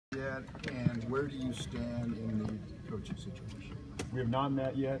met, and where do you stand in the coaching situation? We have not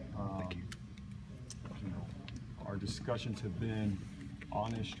met yet. Our discussions have been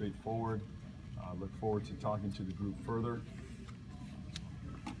honest, straightforward. Look forward to talking to the group further.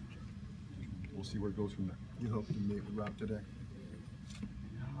 We'll see where it goes from there. You hope to meet with Rob today?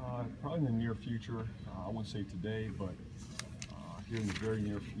 Probably in the near future. I won't say today, but here in the very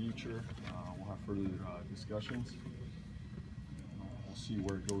near future, we'll have further discussions. We'll see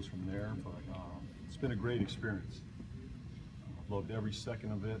where it goes from there, but it's been a great experience. I've loved every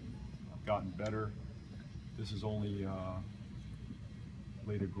second of it. I've gotten better. This has only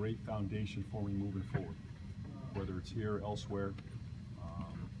laid a great foundation for me moving forward, whether it's here or elsewhere.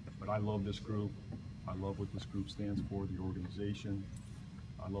 But I love this group. I love what this group stands for, the organization.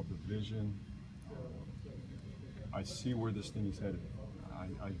 I love the vision. I see where this thing is headed.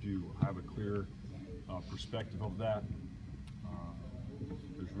 I do. I have a clear perspective of that.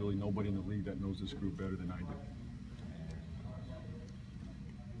 There's really nobody in the league that knows this group better than I do.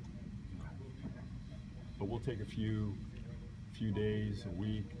 But we'll take a few days, a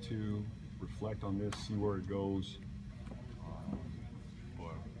week, two, reflect on this, see where it goes.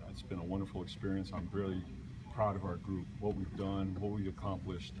 But it's been a wonderful experience. I'm really proud of our group, what we've done, what we've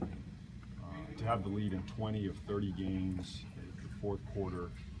accomplished. To have the lead in 20 of 30 games, the fourth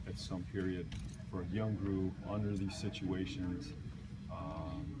quarter at some period, for a young group under these situations,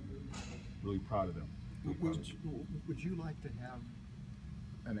 really proud of them. Would you like to have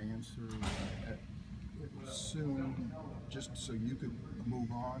an answer soon, just so you could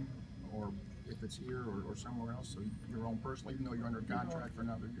move on, or if it's here or somewhere else, so your own personal, even though you're under contract for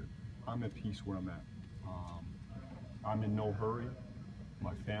another year? I'm at peace where I'm at. I'm in no hurry.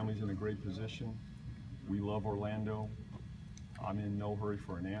 My family's in a great position. We love Orlando. I'm in no hurry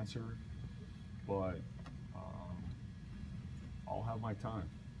for an answer, but I'll have my time.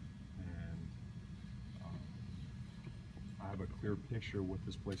 And I have a clear picture of what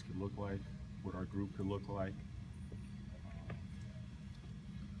this place could look like, what our group could look like,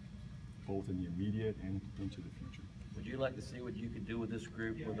 both in the immediate and into the future. Would you like to see what you could do with this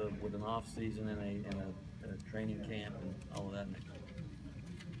group with an off season and a training camp and all of that?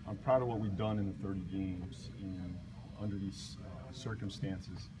 I'm proud of what we've done in the 30 games under these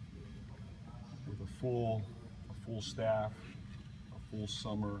circumstances. With a full staff, a full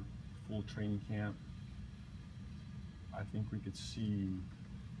summer, full training camp, I think we could see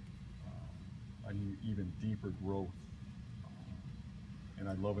an even deeper growth. And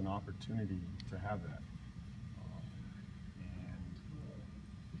I'd love an opportunity to have that.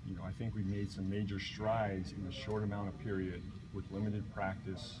 I think we've made some major strides in a short amount of period with limited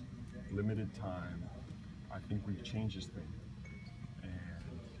practice, limited time. I think we've changed this thing.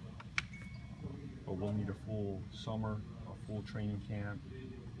 But we'll need a full summer, a full training camp.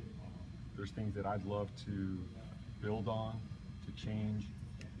 There's things that I'd love to build on, to change,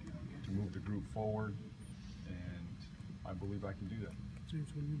 to move the group forward, and I believe I can do that.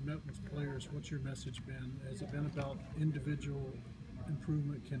 James, when you've met with players, what's your message been? Has it been about individual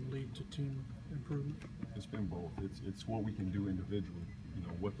improvement can lead to team improvement? It's been both. It's what we can do individually,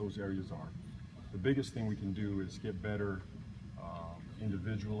 what those areas are. The biggest thing we can do is get better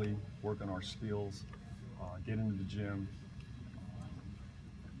individually, work on our skills, get into the gym,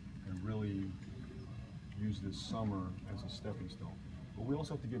 and really use this summer as a stepping stone. But we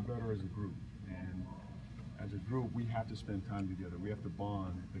also have to get better as a group. And as a group, we have to spend time together. We have to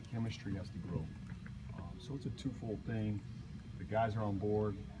bond. The chemistry has to grow. So it's a twofold thing. The guys are on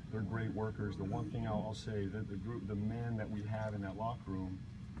board. They're great workers. The one thing I'll say that the men that we have in that locker room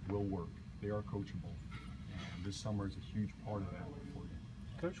will work. They are coachable. And this summer is a huge part of that for them.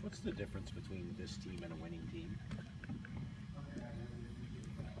 Coach, what's the difference between this team and a winning team?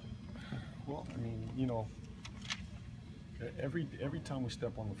 Well, every time we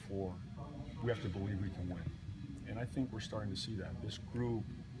step on the floor, we have to believe we can win. And I think we're starting to see that. This group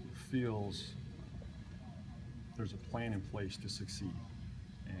feels there's a plan in place to succeed.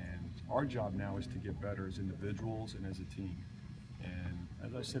 And our job now is to get better as individuals and as a team. And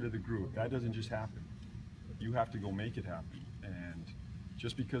as I said to the group, that doesn't just happen. You have to go make it happen. And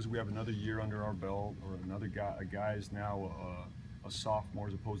just because we have another year under our belt, or a guy is now a sophomore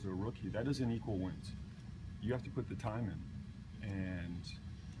as opposed to a rookie, that doesn't equal wins. You have to put the time in. And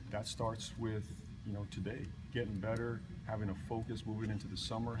that starts with, today, getting better, having a focus moving into the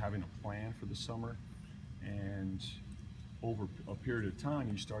summer, having a plan for the summer. And over a period of time,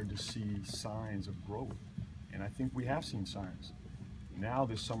 you start to see signs of growth. And I think we have seen signs. Now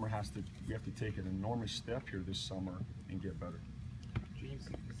this summer we have to take an enormous step here this summer and get better. James,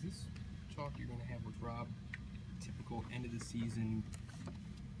 is this talk you're going to have with Rob typical end of the season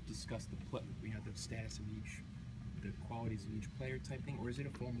discuss the status of each, the qualities of each player type thing, or is it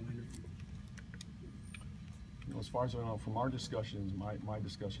a formal interview? You know, as far as I know, from our discussions, my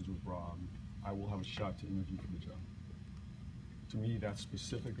discussions with Rob, I will have a shot to interview for the job. To me, that's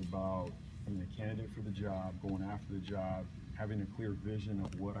specific about being a candidate for the job, going after the job, having a clear vision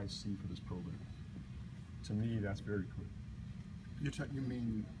of what I see for this program. To me, that's very clear. You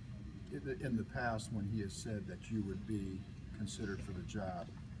mean in the past when he has said that you would be considered for the job,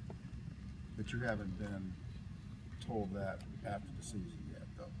 but you haven't been told that after the season yet,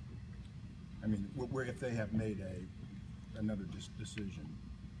 though? I mean, where if they have made another decision?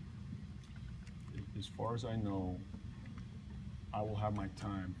 As far as I know, I will have my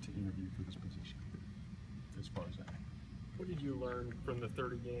time to interview for this position, as far as I know. What did you learn from the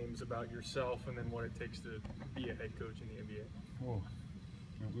 30 games about yourself and then what it takes to be a head coach in the NBA? Well,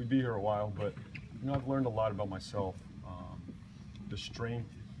 we'd be here a while, but you know, I've learned a lot about myself, the strength,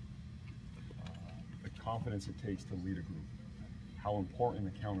 the confidence it takes to lead a group, how important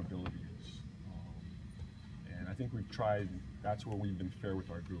accountability is. And I think we've tried, that's where we've been fair with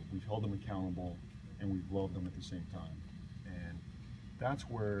our group. We've held them accountable and we've loved them at the same time. And that's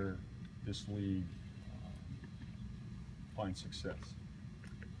where this league finds success.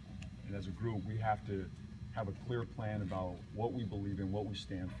 And as a group, we have to have a clear plan about what we believe in, what we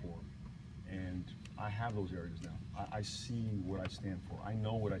stand for. And I have those areas now. I see what I stand for. I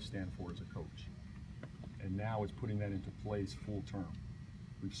know what I stand for as a coach. And now it's putting that into place full term.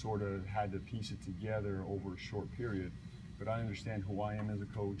 We've sort of had to piece it together over a short period, but I understand who I am as a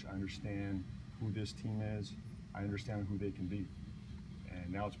coach. I understand who this team is. I understand who they can be.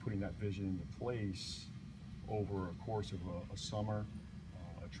 And now it's putting that vision into place over a course of a summer,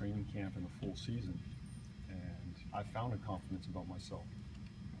 a training camp, and a full season. And I found a confidence about myself.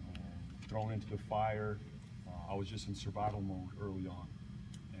 Thrown into the fire, I was just in survival mode early on.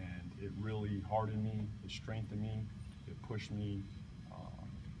 And it really hardened me, it strengthened me, it pushed me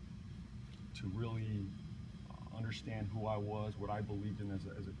to really understand who I was, what I believed in as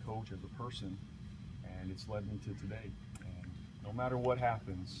a coach, as a person, and it's led me to today. And no matter what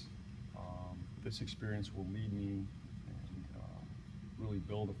happens, this experience will lead me and really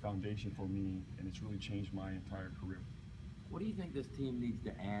build a foundation for me, and it's really changed my entire career. What do you think this team needs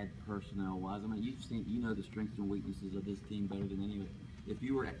to add personnel-wise? I mean, you know the strengths and weaknesses of this team better than any of it. If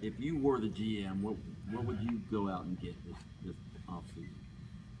you were the GM, what would you go out and get this offseason?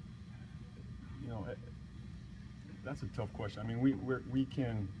 You know, that's a tough question. I mean, we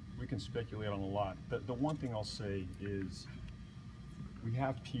can speculate on a lot. The one thing I'll say is we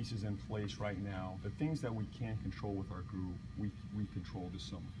have pieces in place right now. The things that we can control with our group, we control this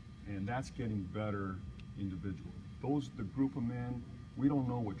summer, and that's getting better individually. The group of men, we don't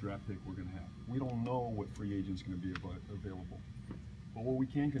know what draft pick we're going to have. We don't know what free agent's going to be available. But what we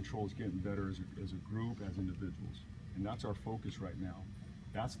can control is getting better as a group, as individuals. And that's our focus right now.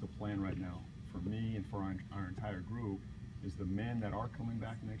 That's the plan right now for me and for our entire group, is the men that are coming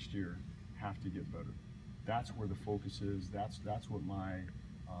back next year have to get better. That's where the focus is. That's what my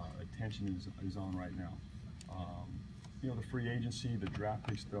attention is on right now. You know, the free agency, the draft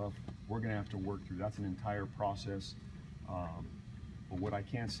pick stuff, we're going to have to work through. That's an entire process. But what I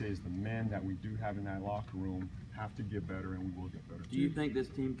can say is the men that we do have in that locker room have to get better, and we will get better. Do you think this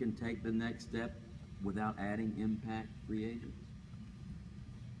team can take the next step without adding impact free agents?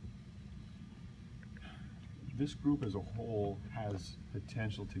 This group as a whole has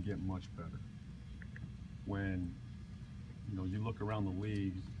potential to get much better. When you look around the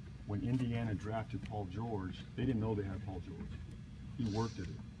league, when Indiana drafted Paul George, they didn't know they had Paul George. He worked at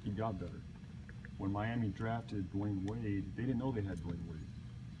it. He got better. When Miami drafted Dwayne Wade, they didn't know they had Dwayne Wade.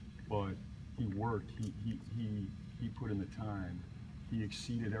 But he worked. He put in the time. He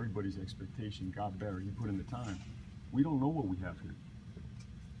exceeded everybody's expectation, got better. He put in the time. We don't know what we have here.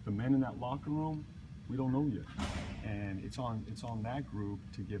 The men in that locker room, we don't know yet. And it's on that group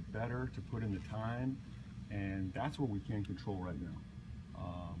to get better, to put in the time, and that's what we can control right now.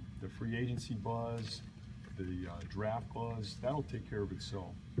 The free agency buzz, the draft buzz, that'll take care of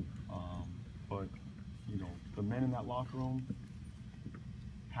itself. But the men in that locker room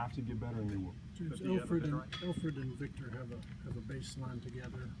have to get better, and they will. James, Alfred and Victor have a baseline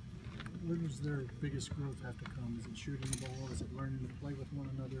together. Where does their biggest growth have to come? Is it shooting the ball? Is it learning to play with one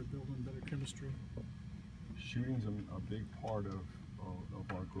another, building better chemistry? Shooting's a big part of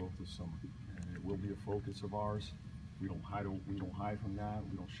our growth this summer, and it will be a focus of ours. We don't hide from that.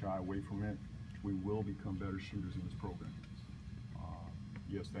 We don't shy away from it. We will become better shooters in this program.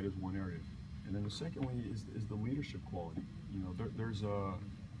 Yes, that is one area. And then the second one is the leadership quality. There's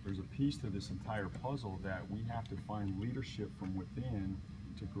a piece to this entire puzzle that we have to find leadership from within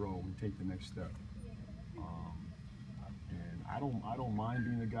to grow and take the next step. And I don't mind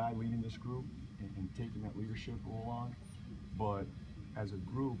being the guy leading this group and taking that leadership role on, but as a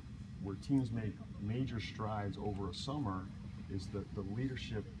group, where teams make major strides over a summer, is that the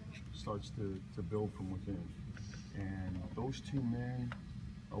leadership starts to build from within. And those two men,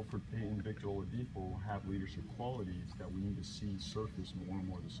 Alfred Payton, Victor Oladipo, have leadership qualities that we need to see surface more and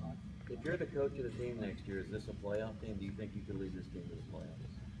more this summer. If you're the coach of the team next year, is this a playoff team? Do you think you could lead this team to the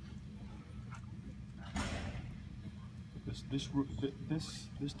playoffs?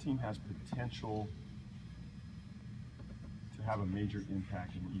 This team has potential to have a major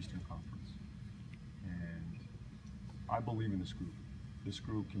impact in the Eastern Conference, and I believe in this group. This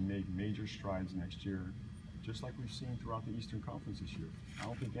group can make major strides next year, just like we've seen throughout the Eastern Conference this year. I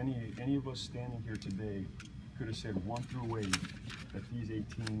don't think any of us standing here today could have said 1 through 8 that these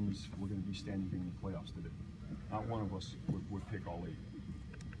 8 teams were going to be standing in the playoffs today. Not one of us would pick all 8.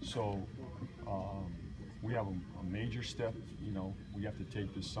 So we have a major step, we have to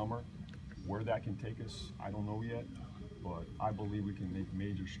take this summer. Where that can take us, I don't know yet, but I believe we can make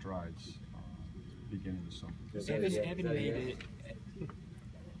major strides beginning this summer. Evan made it.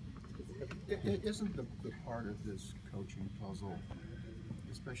 Isn't the part of this coaching puzzle,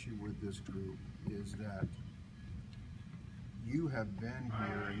 especially with this group, is that you have been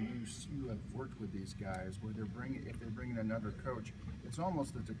here and you have worked with these guys where if they're bringing another coach, it's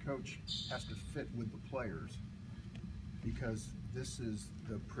almost that the coach has to fit with the players, because this is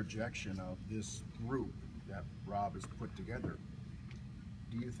the projection of this group that Rob has put together.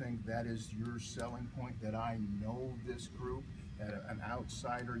 Do you think that is your selling point, that I know this group, that an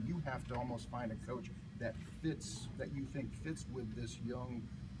outsider, you have to almost find a coach that fits, that you think fits with this young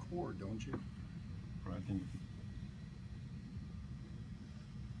core, don't you? But I think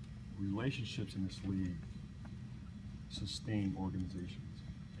relationships in this league sustain organizations,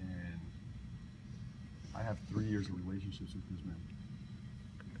 and I have 3 years of relationships with these men.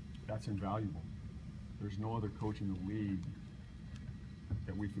 That's invaluable. There's no other coach in the league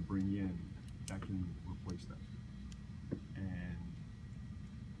that we could bring in that can replace that. And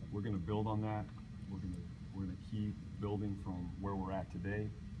we're going to build on that. We're going to keep building from where we're at today.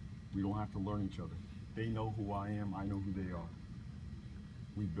 We don't have to learn each other. They know who I am. I know who they are.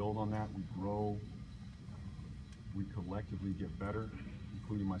 We build on that. We grow. We collectively get better,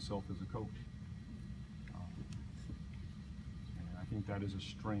 including myself as a coach. And I think that is a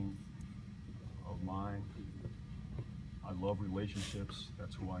strength of mine. I love relationships.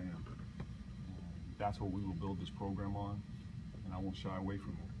 That's who I am. And that's what we will build this program on, and I won't shy away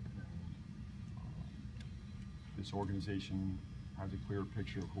from it. This organization has a clear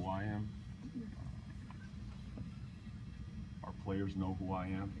picture of who I am. Our players know who I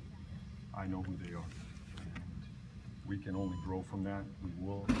am. I know who they are. And we can only grow from that. We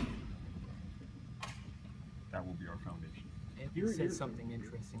will. That will be our foundation. He said something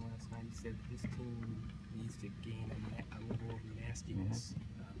interesting last night. He said this team needs to gain a level of nastiness,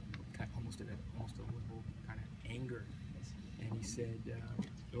 almost a level of kind of anger. And he said,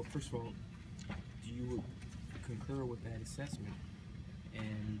 well, first of all, do you concur with that assessment?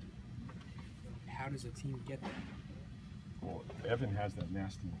 And how does a team get that? Well, Evan has that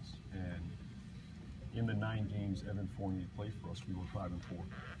nastiness, and in the 9 games Evan Fournier played for us, we were 5-4.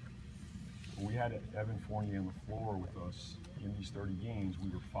 When we had Evan Fournier on the floor with us in these 30 games, we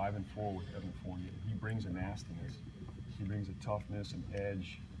were 5-4 with Evan Fournier. He brings a nastiness. He brings a toughness, an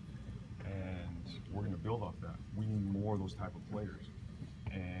edge, and we're going to build off that. We need more of those type of players.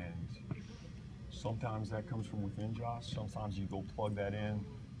 And sometimes that comes from within, Josh. Sometimes you go plug that in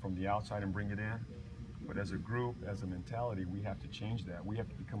from the outside and bring it in. But as a group, as a mentality, we have to change that. We have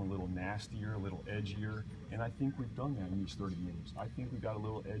to become a little nastier, a little edgier, and I think we've done that in these 30 games. I think we got a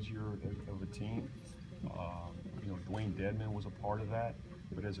little edgier of a team. Dwayne Dedman was a part of that.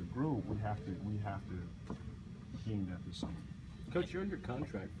 But as a group, we have to gain that this summer. Coach, you're under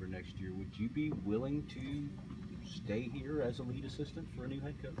contract for next year. Would you be willing to stay here as a lead assistant for a new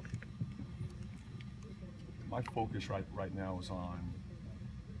head coach? My focus right now is on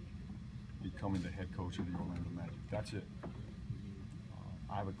becoming the head coach of the Orlando Magic. That's it.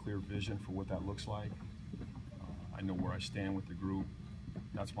 I have a clear vision for what that looks like. I know where I stand with the group.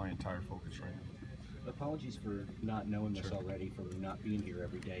 That's my entire focus right now. Apologies for not knowing this already, from not being here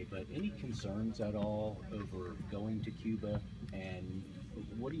every day, but any concerns at all over going to Cuba? And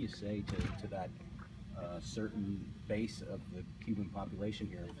what do you say to that certain base of the Cuban population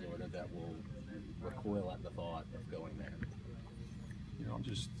here in Florida that will recoil at the thought of going there? I'm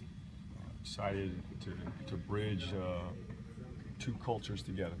just excited to bridge 2 cultures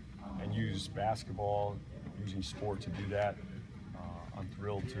together and use basketball, using sport to do that. I'm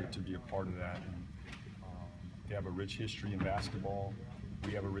thrilled to be a part of that. And, they have a rich history in basketball.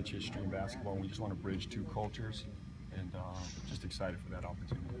 We have a rich history in basketball, and we just want to bridge two cultures, and just excited for that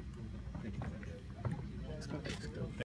opportunity.